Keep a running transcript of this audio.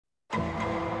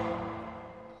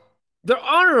The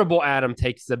honorable Adam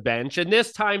takes the bench, and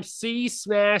this time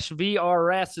Smash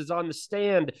VRS is on the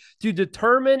stand to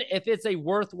determine if it's a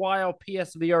worthwhile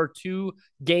PSVR2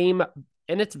 game,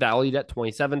 and it's valued at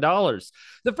 $27.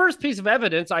 The first piece of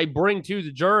evidence I bring to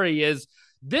the jury is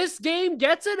this game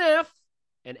gets an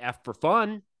F for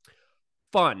fun.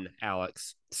 Fun,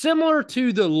 Alex. Similar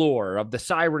to the lore of the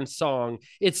Siren song,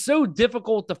 it's so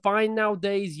difficult to find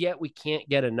nowadays, yet we can't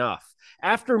get enough.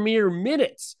 After mere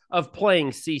minutes of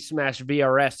playing Smash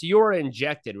VRS, you're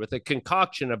injected with a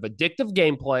concoction of addictive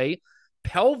gameplay,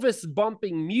 pelvis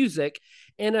bumping music,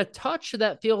 and a touch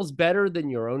that feels better than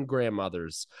your own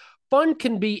grandmother's. Fun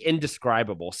can be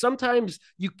indescribable. Sometimes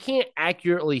you can't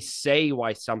accurately say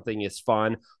why something is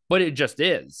fun, but it just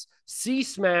is.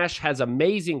 Smash has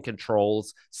amazing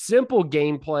controls, simple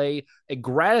gameplay, a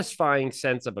gratifying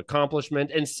sense of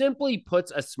accomplishment, and simply puts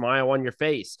a smile on your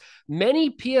face.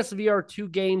 Many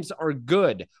PSVR2 games are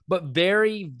good, but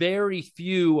very, very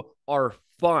few are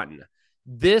fun.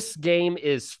 This game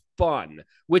is fun,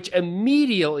 which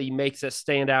immediately makes it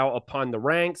stand out upon the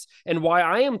ranks, and why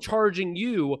I am charging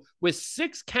you with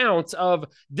 6 counts of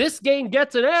this game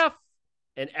gets an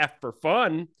F for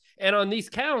fun. And on these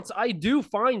counts, I do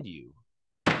find you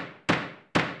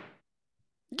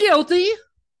guilty.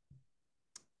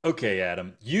 Okay,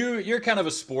 Adam, you're kind of a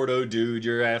sporto dude.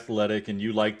 You're athletic and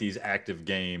you like these active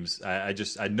games. I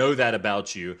know that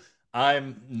about you.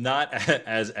 I'm not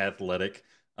as athletic,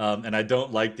 and I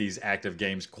don't like these active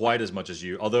games quite as much as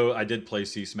you. Although I did play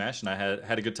Sea Smash and I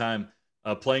had a good time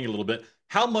playing it a little bit.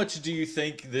 How much do you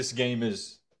think this game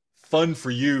is fun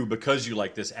for you because you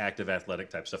like this active athletic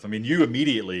type stuff? I mean, you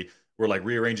immediately were like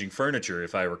rearranging furniture,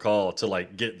 if I recall, to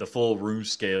like get the full room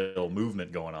scale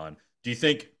movement going on. Do you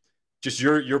think just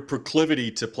your proclivity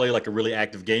to play like a really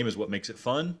active game is what makes it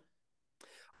fun?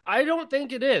 I don't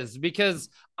think it is because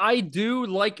I do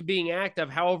like being active.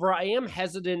 However, I am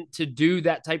hesitant to do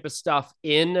that type of stuff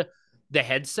in the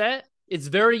headset. It's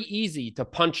very easy to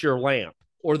punch your lamp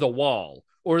or the wall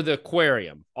or the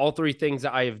aquarium, all three things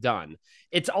that I have done.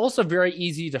 It's also very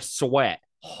easy to sweat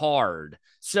hard.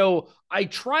 So I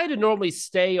try to normally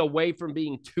stay away from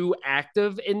being too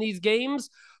active in these games.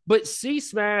 But C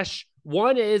Smash,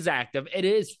 one is active, it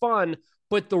is fun,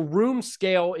 but the room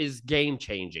scale is game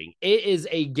changing. It is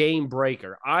a game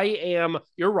breaker.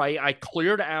 You're right, I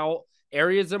cleared out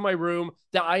areas in my room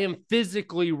that I am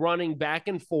physically running back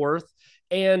and forth.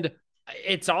 And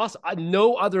it's awesome.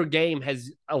 No other game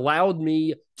has allowed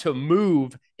me to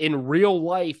move in real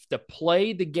life, to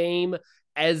play the game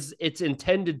as it's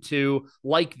intended to,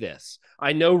 like this.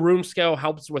 I know room scale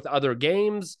helps with other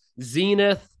games,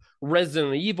 Zenith,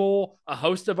 Resident Evil, a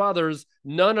host of others.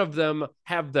 None of them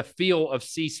have the feel of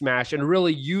C Smash and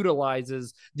really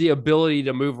utilizes the ability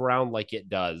to move around like it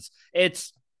does.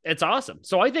 It's awesome.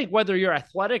 So I think whether you're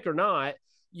athletic or not,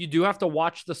 you do have to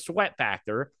watch the sweat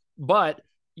factor, but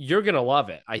you're gonna love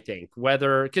it. I think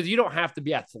whether because you don't have to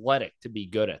be athletic to be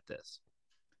good at this.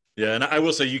 Yeah, and I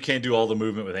will say you can't do all the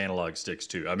movement with analog sticks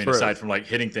too. I mean, True. aside from like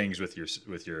hitting things with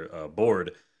your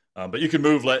board, but you can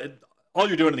move. All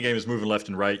you're doing in the game is moving left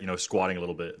and right. You know, squatting a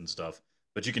little bit and stuff.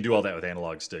 But you can do all that with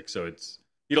analog sticks. So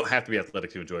you don't have to be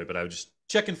athletic to enjoy it. But I was just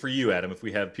checking for you, Adam, if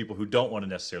we have people who don't want to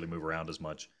necessarily move around as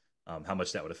much, how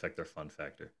much that would affect their fun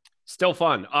factor. Still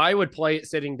fun. I would play it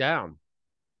sitting down.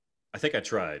 I think I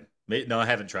tried. No, I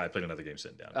haven't tried. I played another game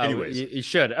sitting down. Oh, Anyways, you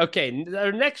should. Okay,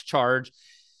 our next charge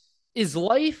is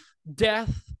life,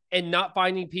 death, and not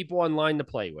finding people online to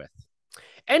play with.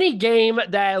 Any game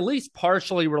that at least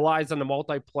partially relies on the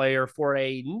multiplayer for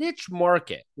a niche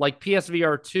market like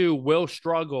PSVR2 will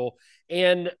struggle,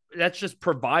 and that's just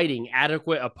providing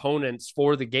adequate opponents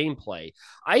for the gameplay.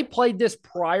 I played this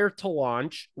prior to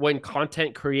launch when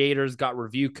content creators got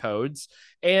review codes,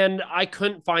 and I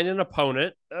couldn't find an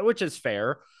opponent, which is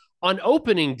fair. On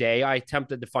opening day, I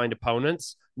attempted to find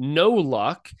opponents, no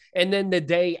luck. And then the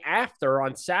day after,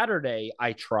 on Saturday,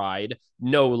 I tried,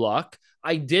 no luck.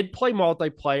 I did play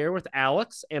multiplayer with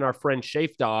Alex and our friend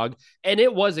Shafe Dog, and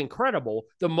it was incredible.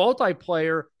 The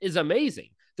multiplayer is amazing.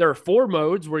 There are 4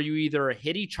 modes where you either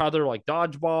hit each other like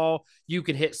dodgeball, you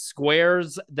can hit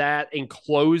squares that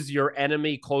enclose your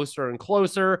enemy closer and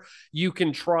closer, you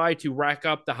can try to rack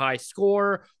up the high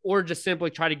score, or just simply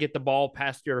try to get the ball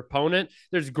past your opponent.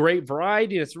 There's great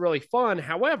variety and it's really fun.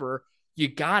 However, you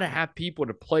got to have people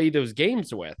to play those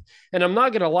games with. And I'm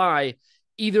not going to lie,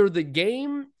 either the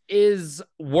game is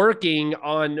working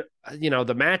on,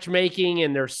 the matchmaking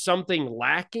and there's something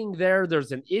lacking there,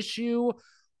 there's an issue,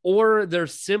 or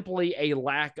there's simply a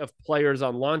lack of players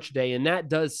on launch day. And that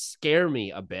does scare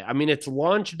me a bit. I mean, it's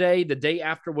launch day, the day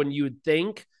after when you would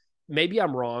think maybe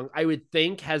I'm wrong, I would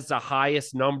think has the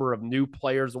highest number of new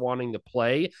players wanting to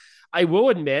play. I will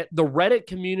admit the Reddit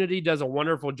community does a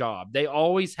wonderful job. They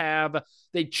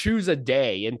choose a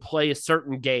day and play a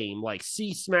certain game like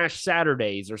C Smash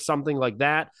Saturdays or something like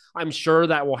that. I'm sure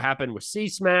that will happen with C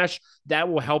Smash. That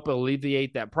will help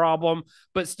alleviate that problem,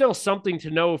 but still something to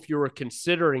know if you were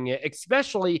considering it,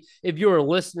 especially if you were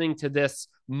listening to this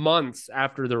months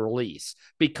after the release.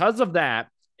 Because of that,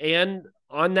 and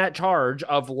on that charge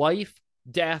of life,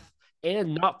 death,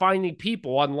 and not finding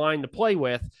people online to play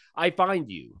with, I find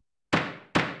you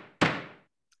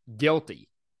guilty.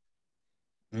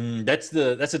 That's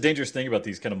a dangerous thing about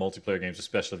these kind of multiplayer games,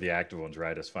 especially the active ones,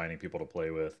 right? Is finding people to play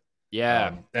with.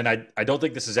 Yeah, And I don't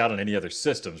think this is out on any other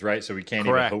systems, right? So we can't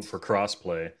even hope correct. for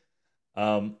crossplay.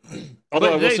 Although I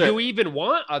But will say, do we even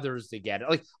want others to get it?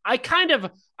 Like, I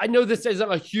know this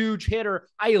isn't a huge hitter.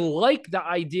 I like the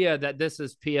idea that this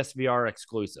is PSVR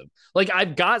exclusive. Like,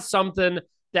 I've got something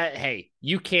that, hey,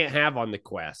 you can't have on the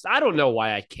Quest. I don't know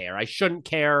why I care. I shouldn't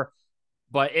care,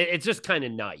 but it's just kind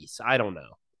of nice. I don't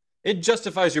know. it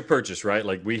justifies your purchase, right?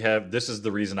 Like this is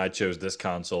the reason I chose this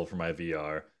console for my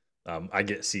VR. I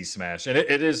get C Smash, and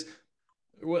it is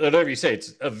whatever you say.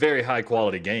 It's a very high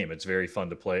quality game. It's very fun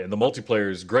to play, and the multiplayer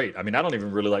is great. I mean, I don't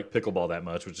even really like pickleball that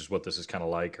much, which is what this is kind of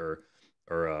like, or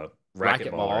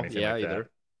racquetball or anything Yeah, like that. either.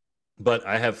 But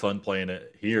I have fun playing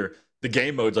it here. The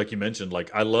game modes, like you mentioned, like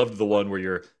I loved the one where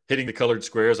you're hitting the colored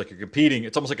squares, like you're competing.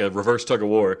 It's almost like a reverse tug of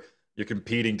war. You're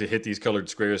competing to hit these colored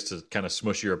squares to kind of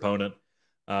smush your opponent.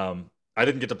 I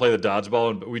didn't get to play the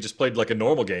dodgeball, but we just played like a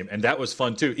normal game, and that was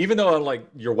fun too. Even though I'm like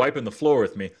you're wiping the floor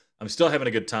with me, I'm still having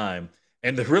a good time.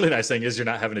 And the really nice thing is you're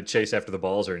not having to chase after the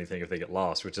balls or anything if they get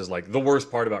lost, which is like the worst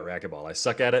part about racquetball. I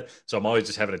suck at it, so I'm always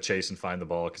just having to chase and find the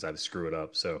ball because I screw it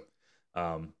up. So,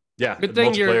 yeah, Good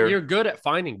thing you're good at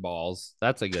finding balls.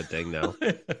 That's a good thing, though.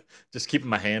 just keeping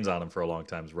my hands on them for a long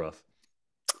time is rough.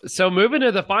 So moving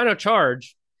to the final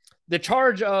charge, the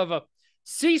charge of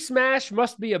C Smash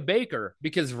must be a baker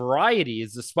because variety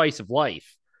is the spice of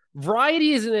life.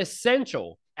 Variety is an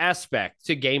essential aspect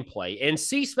to gameplay, and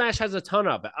C Smash has a ton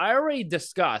of it. I already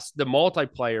discussed the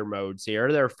multiplayer modes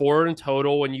here. There are 4 in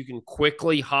total, and you can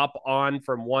quickly hop on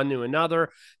from one to another.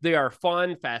 They are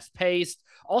fun, fast paced.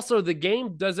 Also, the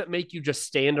game doesn't make you just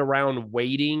stand around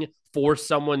waiting for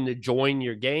someone to join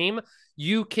your game.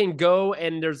 You can go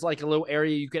and there's like a little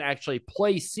area you can actually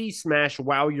play C Smash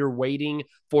while you're waiting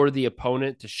for the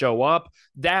opponent to show up.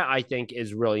 That I think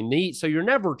is really neat. So you're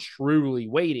never truly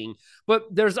waiting, but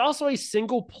there's also a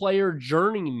single player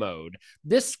journey mode.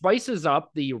 This spices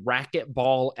up the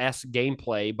racquetball-esque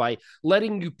gameplay by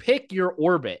letting you pick your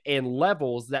orbit and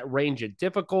levels that range in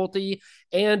difficulty,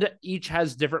 and each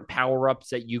has different power-ups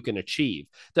that you can achieve.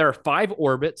 There are 5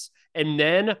 orbits,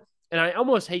 and I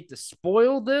almost hate to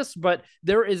spoil this, but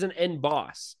there is an end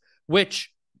boss,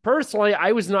 which personally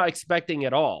I was not expecting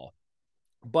at all.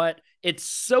 But it's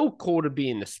so cool to be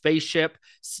in the spaceship.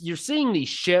 You're seeing these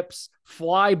ships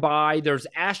fly by. There's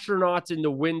astronauts in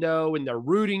the window, and they're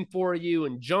rooting for you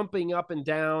and jumping up and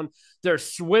down. They're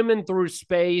swimming through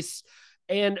space.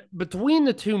 And between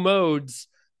the two modes,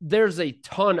 there's a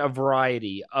ton of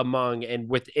variety among and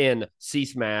within C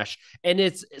Smash, and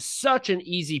it's such an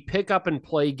easy pick up and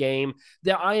play game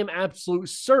that I am absolute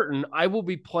certain I will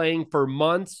be playing for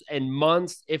months and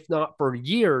months, if not for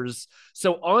years.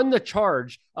 So, on the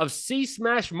charge of C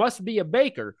Smash must be a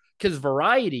baker because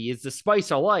variety is the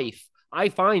spice of life, I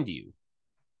find you.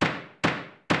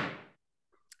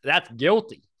 That's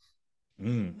guilty.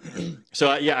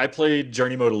 So yeah, I played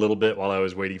Journey mode a little bit while I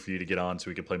was waiting for you to get on so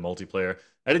we could play multiplayer.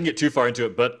 I didn't get too far into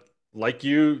it, but like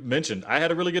you mentioned, I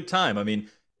had a really good time. I mean,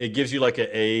 it gives you like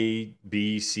a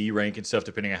B, C rank and stuff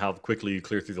depending on how quickly you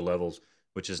clear through the levels,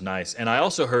 which is nice. And I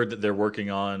also heard that they're working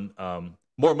on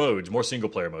more modes, more single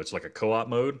player modes, like a co-op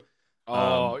mode.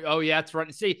 Oh yeah, that's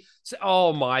right. See,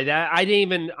 oh my, that I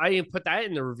didn't put that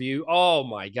in the review. Oh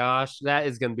my gosh,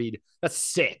 that's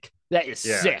sick. That is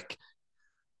Yeah. sick.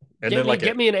 And then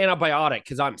Get me an antibiotic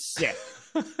because I'm sick.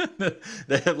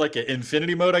 they have like an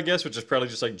infinity mode, I guess, which is probably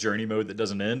just like journey mode that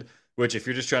doesn't end. Which, if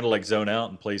you're just trying to like zone out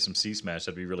and play some C Smash,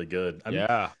 that'd be really good. I mean,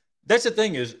 Yeah. that's the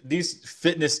thing is these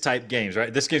fitness type games,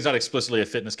 right? This game's not explicitly a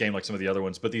fitness game like some of the other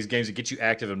ones, but these games that get you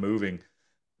active and moving,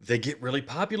 they get really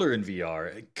popular in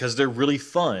VR because they're really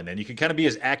fun and you can kind of be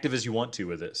as active as you want to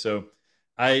with it. So,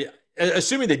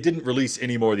 assuming they didn't release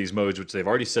any more of these modes, which they've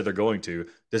already said they're going to,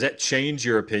 does that change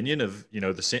your opinion of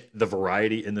the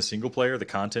variety in the single player, the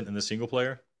content in the single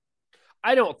player?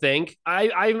 I don't think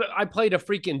I played a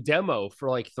freaking demo for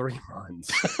like 3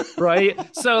 months, right?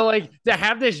 So like to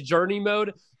have this journey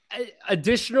mode,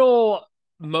 additional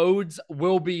modes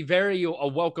will be very a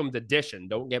welcomed addition.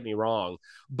 Don't get me wrong,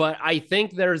 but I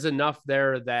think there's enough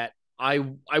there that I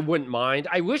wouldn't mind.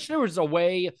 I wish there was a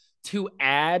way to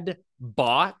add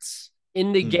bots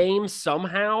in the game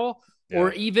somehow. Yeah.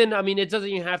 Or even, I mean, it doesn't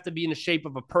even have to be in the shape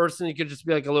of a person. It could just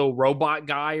be like a little robot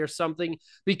guy or something,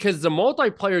 because the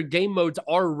multiplayer game modes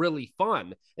are really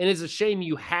fun. And it's a shame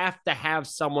you have to have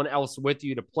someone else with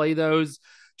you to play those.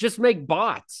 Just make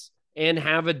bots and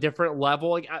have a different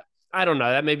level. Like, I don't know.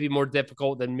 That may be more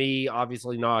difficult than me,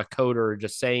 obviously not a coder,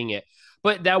 just saying it.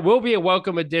 But that will be a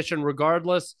welcome addition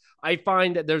regardless. I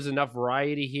find that there's enough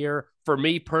variety here. For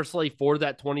me personally, for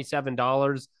that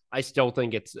 $27, I still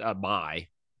think it's a buy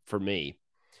for me.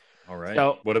 All right.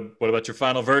 So, what about your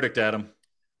final verdict, Adam?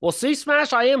 well, see,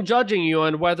 Smash, I am judging you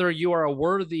on whether you are a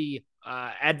worthy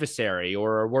adversary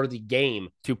or a worthy game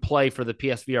to play for the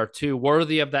PSVR2,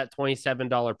 worthy of that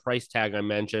 $27 price tag I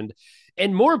mentioned,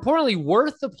 and more importantly,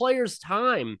 worth the player's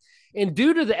time. And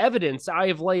due to the evidence I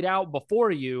have laid out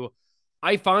before you,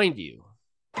 I find you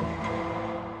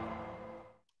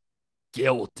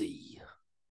guilty.